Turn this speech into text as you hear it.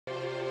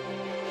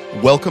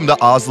Welcome to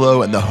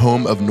Oslo and the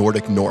home of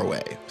Nordic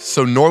Norway.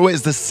 So Norway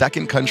is the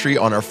second country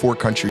on our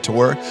 4-country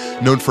tour,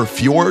 known for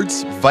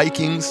fjords,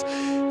 Vikings,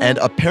 and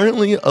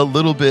apparently a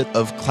little bit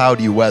of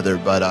cloudy weather.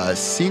 But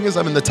seeing as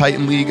I'm in the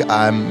Titan League,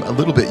 I'm a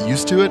little bit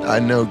used to it. I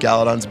know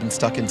Galadon's been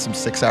stuck in some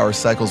 6-hour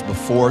cycles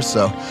before,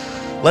 so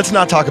let's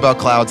not talk about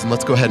clouds and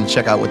let's go ahead and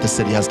check out what the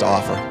city has to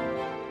offer.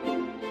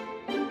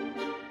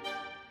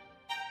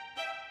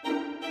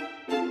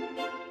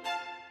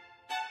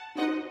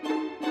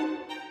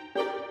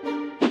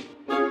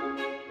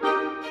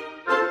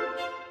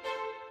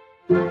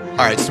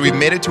 All right, so we've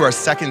made it to our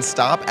second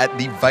stop at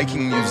the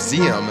Viking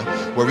Museum,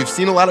 where we've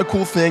seen a lot of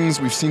cool things.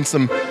 We've seen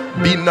some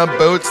beaten up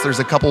boats. There's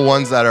a couple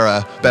ones that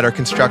are better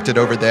constructed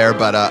over there,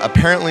 but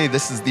apparently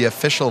this is the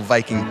official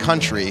Viking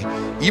country.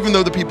 Even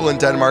though the people in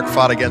Denmark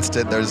fought against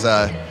it, there's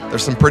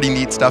some pretty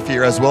neat stuff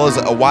here, as well as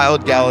a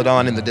wild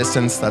Galadon in the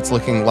distance that's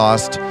looking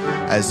lost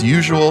as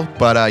usual.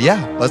 But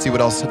yeah, let's see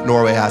what else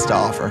Norway has to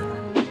offer.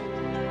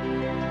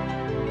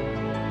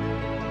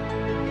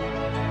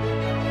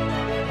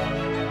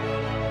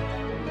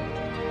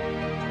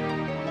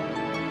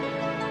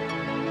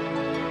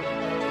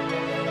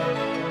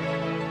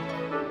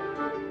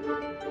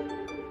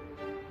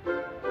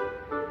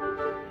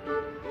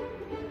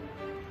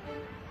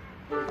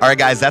 All right,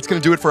 guys, that's going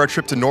to do it for our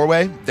trip to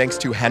Norway. Thanks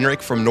to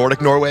Henrik from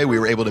Nordic Norway, we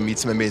were able to meet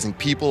some amazing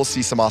people,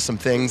 see some awesome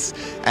things,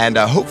 and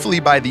hopefully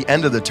by the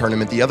end of the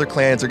tournament, the other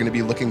clans are going to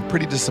be looking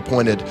pretty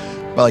disappointed,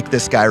 like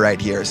this guy right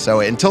here.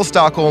 So until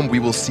Stockholm, we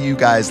will see you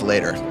guys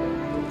later.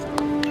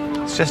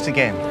 It's just a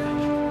game.